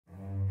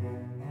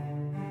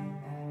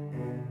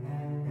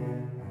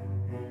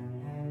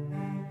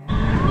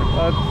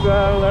अच्छा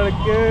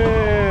लड़के।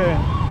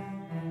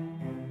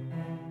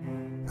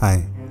 हाय,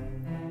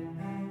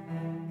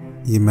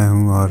 ये मैं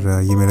हूँ और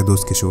ये मेरा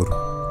दोस्त किशोर।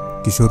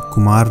 किशोर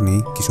कुमार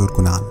नहीं, किशोर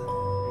कुणाल।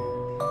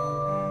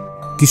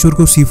 किशोर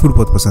को सी फूड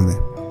बहुत पसंद है।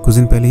 कुछ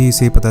दिन पहले ही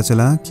इसे पता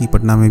चला कि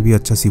पटना में भी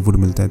अच्छा सी फूड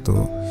मिलता है, तो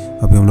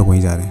अभी हम लोग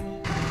वहीं जा रहे हैं।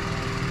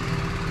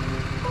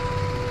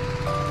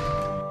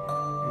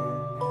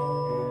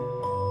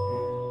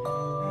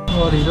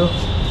 और हीरो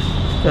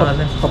क्या हाल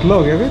है? पतला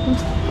हो गया भाई तू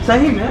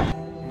सही में।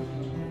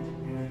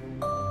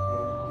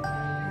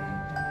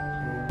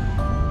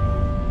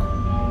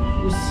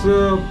 उस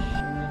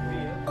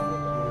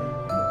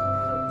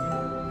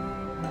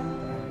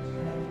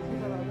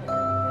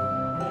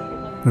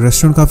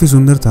रेस्टोरेंट काफ़ी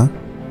सुंदर था,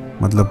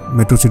 मतलब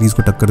मेट्रो सिटीज़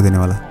को टक्कर देने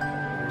वाला।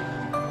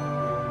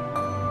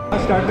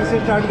 स्टार्टर से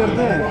स्टार्ट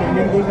करते हैं,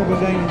 इंडियन कोर्स में घुस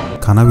जाएंगे।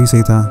 खाना भी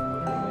सही था,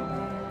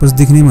 बस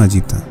दिखने में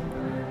अजीब था।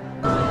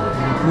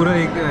 पूरा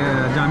एक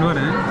जानवर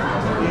है।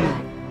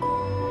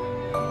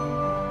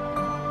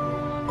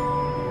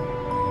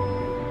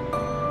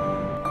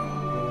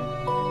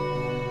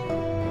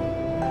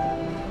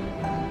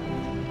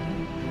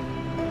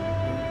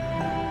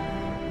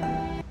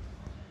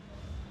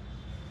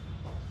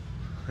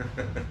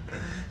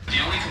 The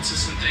only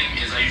consistent thing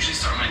is I usually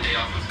start my day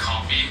off with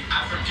coffee.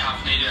 After I'm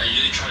caffeinated, I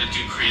usually try to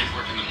do creative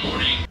work in the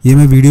morning. ये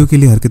मैं वीडियो के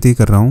लिए हरकतें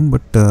कर रहा हूँ,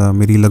 बट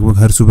मेरी लगभग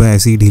हर सुबह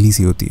ऐसी ही ढीली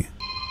सी होती है।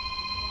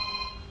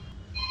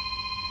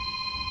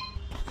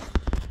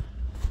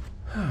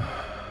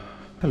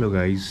 Hello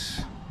guys,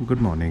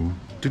 good morning.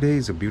 Today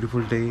is a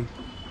beautiful day.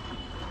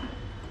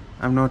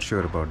 I'm not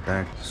sure about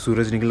that.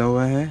 सूरज निकला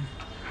हुआ है,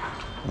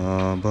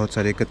 बहुत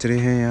सारे कचरे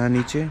हैं यहाँ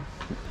नीचे,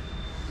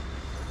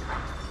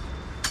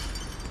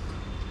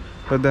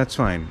 but that's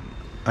fine.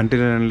 Until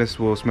and unless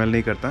वो स्मेल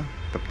नहीं करता,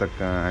 तब तक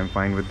I'm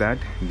fine with that.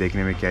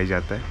 देखने में क्या ही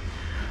जाता है।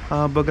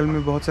 बगल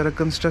में बहुत सारा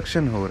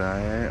कंस्ट्रक्शन हो रहा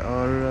है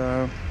और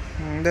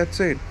that's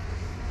it.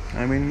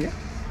 I mean, yeah.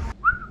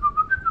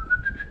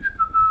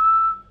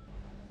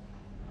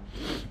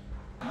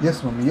 Yes,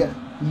 mummy.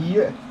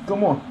 Yeah.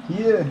 Come on.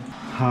 Yeah.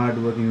 Hard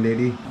working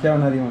lady. क्या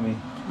बना रही हो मम्मी?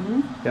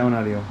 क्या बना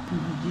रही हो?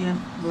 भुजिया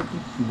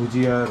रोटी।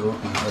 भुजिया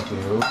रोटी। ओके,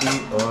 रोटी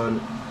और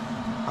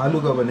आलू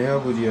का बनेगा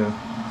भुजिया।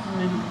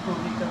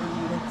 गोभी का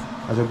बनेगा।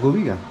 अच्छा,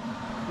 गोभी का।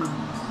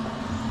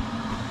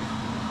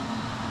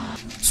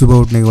 सुबह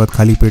उठने के बाद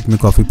खाली पेट में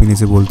कॉफ़ी पीने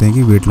से बोलते हैं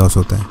कि वेट लॉस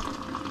होता है।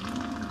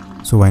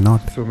 So why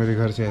not. तो मेरे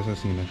घर से ऐसा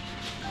सीन है,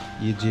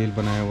 ये जेल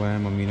बनाया हुआ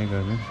है मम्मी ने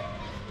घर में,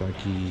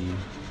 ताकि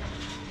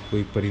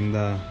कोई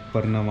परिंदा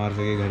पर ना मार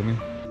सके घर में।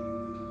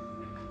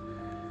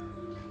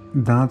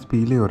 दांत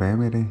पीले हो रहे हैं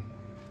मेरे।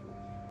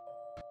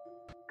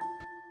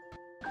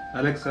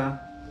 Alexa,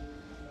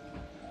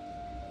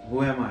 who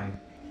am I?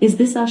 Is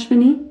this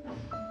Ashwani?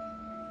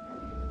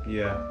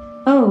 Yeah.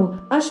 Oh,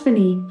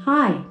 Ashwani,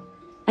 hi.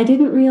 I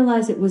didn't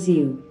realize it was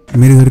you.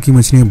 मेरे घर की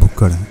मछलियाँ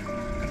भुक्कड़ हैं।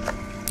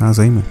 हाँ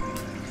सही में,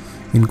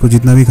 इनको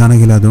जितना भी खाना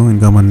खिला दो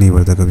इनका मन नहीं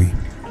भरता कभी।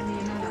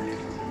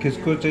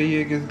 किसको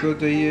चाहिए, किसको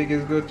चाहिए,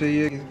 किसको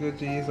चाहिए, किसको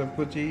चाहिए,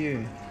 सबको चाहिए।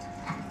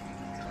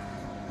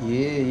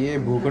 ये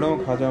भूखड़ों,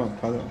 खा जाओ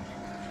खा जाओ।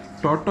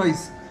 टॉर्टोइस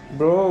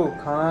ब्रो,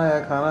 खाना है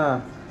खाना।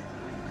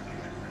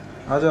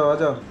 आ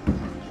जाओ,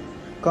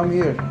 come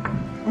here.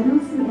 I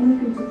don't see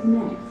anything to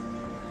connect.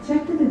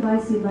 Check the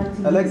device you'd like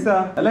to use.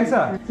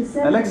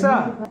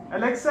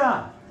 Alexa,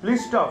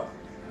 please stop.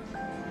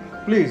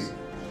 Please.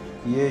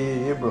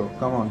 ये bro,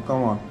 come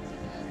on.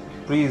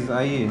 Please,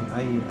 आइए।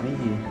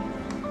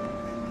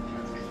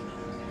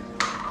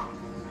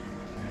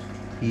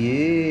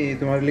 ये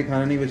तुम्हारे लिए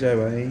खाना नहीं बचा है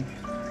भाई,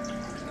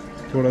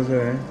 थोड़ा सा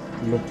है,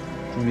 लो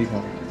तुम भी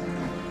खाओ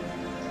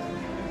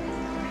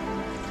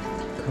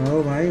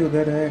भाई,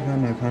 उधर है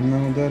खाना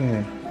उधर है।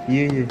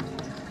 ये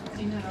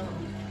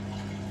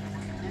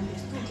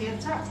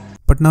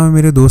पटना में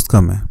मेरे दोस्त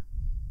कम है,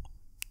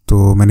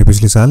 तो मैंने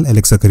पिछले साल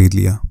एलेक्सा खरीद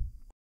लिया।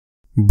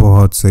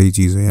 बहुत सही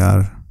चीज़ है यार।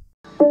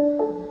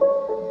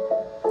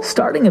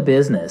 Starting a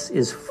business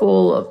is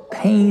full of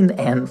pain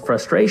and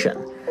frustration.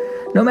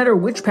 No matter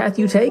which path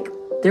you take,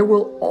 there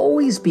will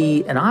always be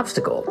an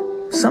obstacle,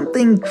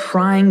 something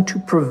trying to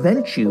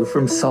prevent you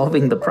from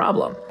solving the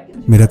problem.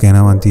 मेरा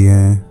कहना मानती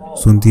है,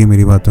 सुनती है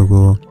मेरी बातों को,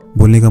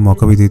 बोलने का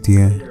मौका भी देती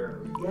है,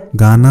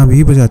 गाना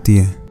भी बजाती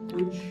है।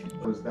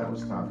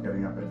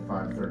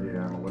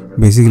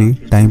 बेसिकली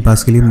टाइम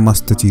पास के लिए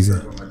मस्त चीज़ है।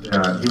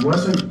 He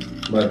wasn't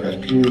like a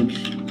huge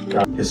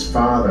guy. His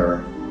father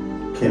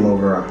came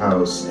over our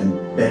house and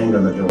banged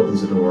on the door,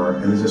 opens the door,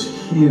 and there's this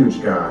huge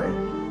guy,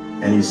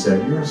 and he said,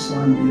 "Your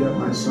son beat up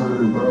my son,"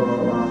 and blah blah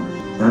blah.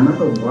 And I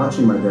remember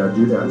watching my dad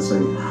do that and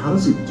saying, "How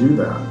does he do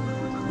that?"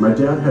 My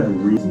dad had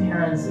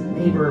Parents and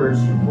neighbors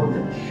who worked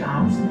at the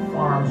shops and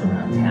farms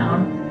around town.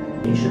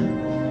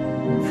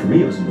 For me,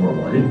 it was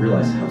normal. I didn't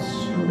realize how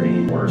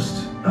strange worst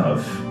of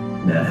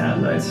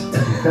Manhattanites.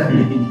 I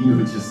mean,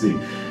 you'd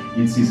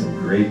see some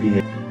great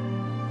behavior.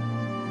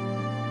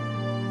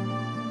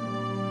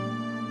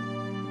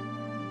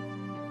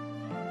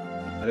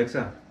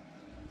 Alexa,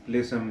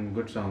 play some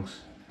good songs.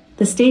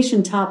 The station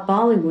top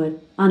Bollywood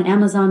on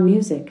Amazon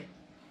Music.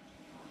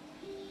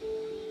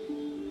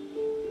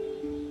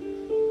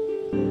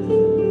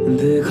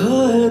 देखा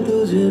है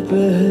तुझे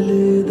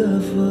पहली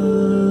दफा.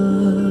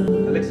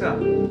 Alexa,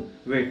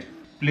 wait.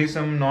 Play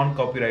some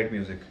non-copyright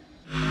music.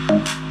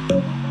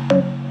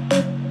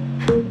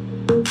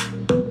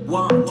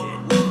 One,